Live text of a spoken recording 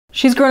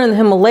She's grown in the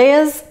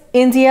Himalayas,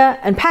 India,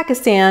 and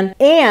Pakistan,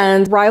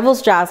 and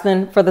rivals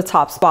jasmine for the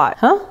top spot.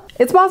 Huh?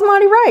 It's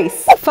basmati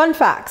rice. Fun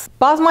facts.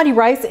 Basmati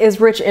rice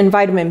is rich in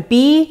vitamin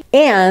B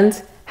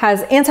and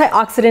has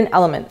antioxidant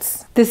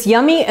elements. This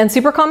yummy and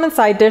super common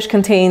side dish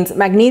contains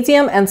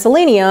magnesium and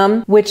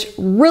selenium, which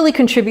really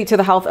contribute to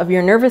the health of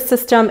your nervous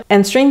system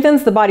and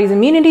strengthens the body's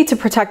immunity to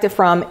protect it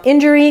from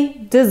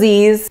injury,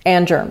 disease,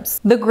 and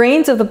germs. The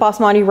grains of the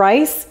basmati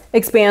rice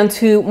expand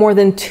to more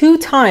than 2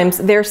 times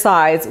their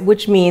size,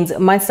 which means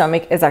my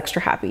stomach is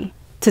extra happy.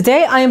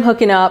 Today I am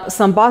hooking up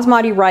some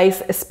basmati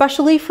rice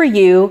especially for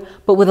you,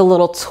 but with a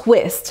little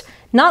twist.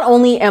 Not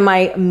only am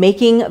I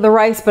making the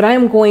rice, but I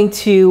am going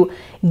to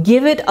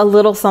give it a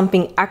little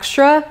something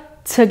extra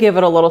to give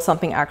it a little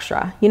something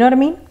extra. You know what I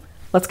mean?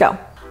 Let's go.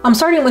 I'm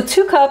starting with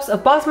 2 cups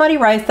of basmati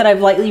rice that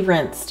I've lightly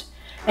rinsed.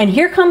 And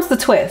here comes the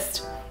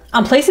twist.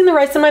 I'm placing the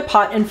rice in my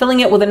pot and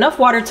filling it with enough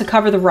water to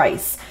cover the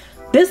rice.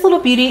 This little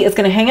beauty is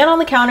gonna hang out on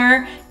the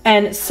counter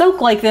and soak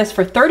like this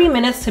for 30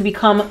 minutes to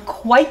become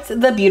quite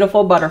the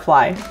beautiful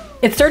butterfly.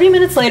 It's 30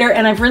 minutes later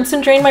and I've rinsed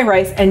and drained my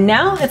rice, and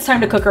now it's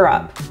time to cook her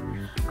up.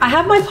 I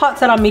have my pot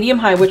set on medium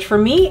high, which for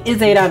me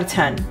is 8 out of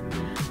 10.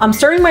 I'm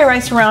stirring my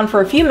rice around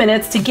for a few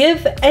minutes to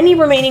give any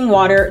remaining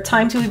water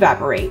time to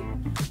evaporate.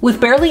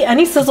 With barely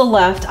any sizzle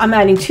left, I'm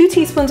adding 2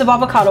 teaspoons of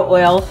avocado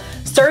oil,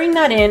 stirring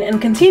that in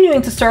and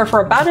continuing to stir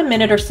for about a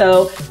minute or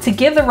so to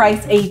give the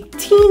rice a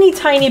teeny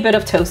tiny bit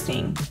of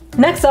toasting.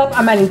 Next up,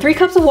 I'm adding 3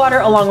 cups of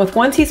water along with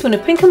 1 teaspoon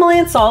of pink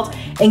Himalayan salt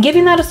and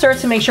giving that a stir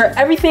to make sure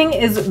everything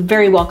is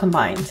very well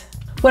combined.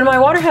 When my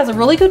water has a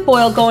really good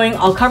boil going,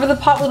 I'll cover the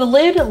pot with a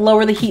lid,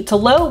 lower the heat to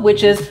low,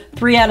 which is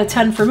 3 out of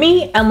 10 for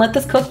me, and let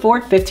this cook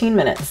for 15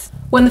 minutes.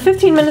 When the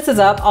 15 minutes is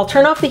up, I'll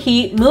turn off the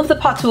heat, move the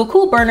pot to a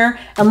cool burner,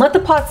 and let the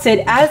pot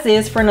sit as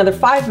is for another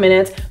 5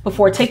 minutes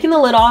before taking the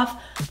lid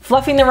off,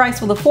 fluffing the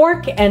rice with a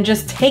fork, and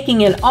just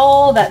taking in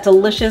all that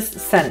delicious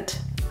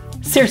scent.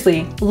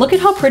 Seriously, look at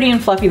how pretty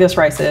and fluffy this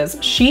rice is.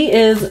 She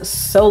is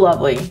so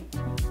lovely.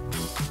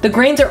 The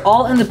grains are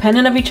all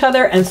independent of each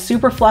other and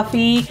super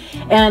fluffy,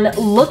 and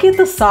look at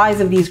the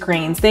size of these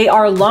grains. They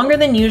are longer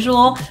than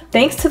usual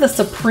thanks to the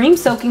supreme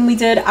soaking we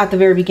did at the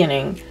very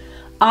beginning.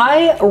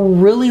 I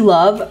really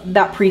love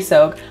that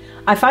pre-soak.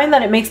 I find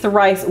that it makes the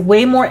rice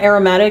way more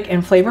aromatic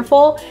and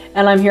flavorful,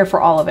 and I'm here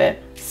for all of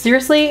it.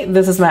 Seriously,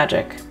 this is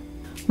magic.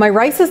 My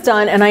rice is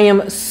done and I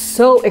am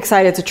so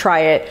excited to try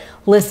it.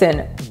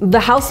 Listen, the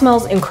house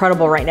smells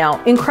incredible right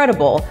now,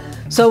 incredible.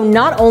 So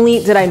not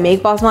only did I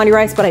make basmati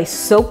rice, but I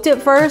soaked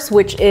it first,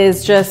 which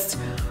is just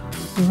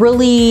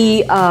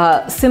really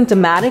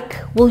symptomatic.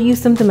 We'll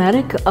use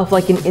symptomatic of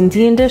like an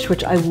Indian dish,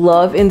 which I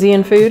love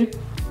Indian food.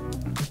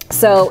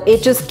 So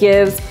it just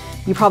gives,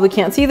 you probably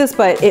can't see this,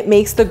 but it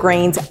makes the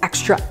grains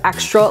extra,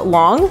 extra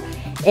long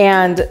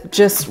and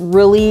just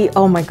really,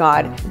 oh my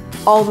God,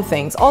 all the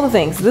things, all the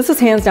things. This is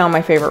hands down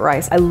my favorite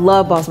rice. I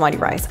love basmati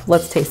rice.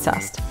 Let's taste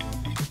test.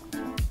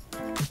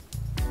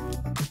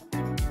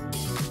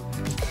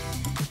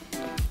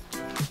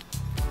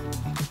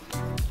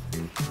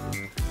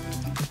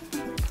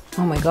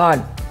 Oh my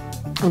God,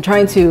 I'm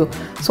trying to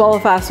swallow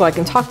fast so I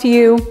can talk to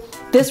you.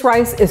 This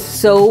rice is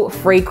so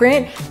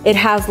fragrant. It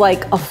has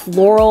like a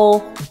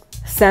floral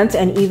scent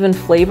and even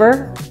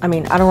flavor. I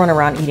mean, I don't run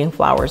around eating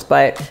flowers,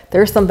 but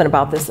there's something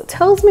about this that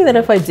tells me that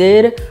if I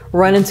did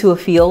run into a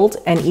field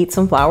and eat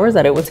some flowers,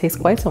 that it would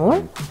taste quite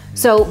similar.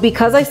 So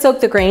because I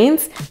soaked the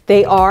grains,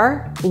 they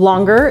are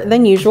longer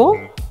than usual.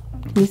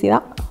 Can you see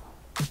that?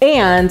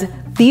 And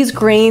these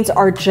grains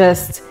are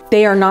just,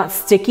 they are not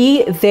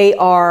sticky. They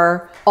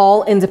are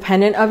all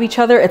independent of each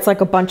other. It's like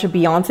a bunch of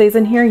Beyoncés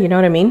in here, you know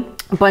what I mean?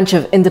 A bunch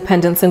of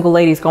independent single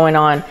ladies going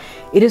on.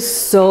 It is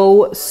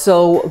so,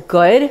 so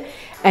good.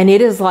 And it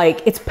is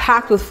like, it's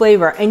packed with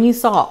flavor. And you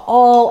saw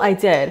all I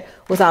did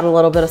was add a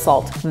little bit of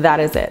salt.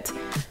 That is it.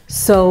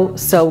 So,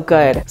 so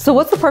good. So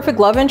what's the perfect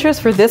love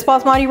interest for this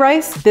basmati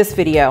rice? This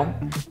video.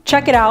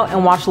 Check it out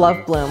and watch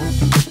love bloom.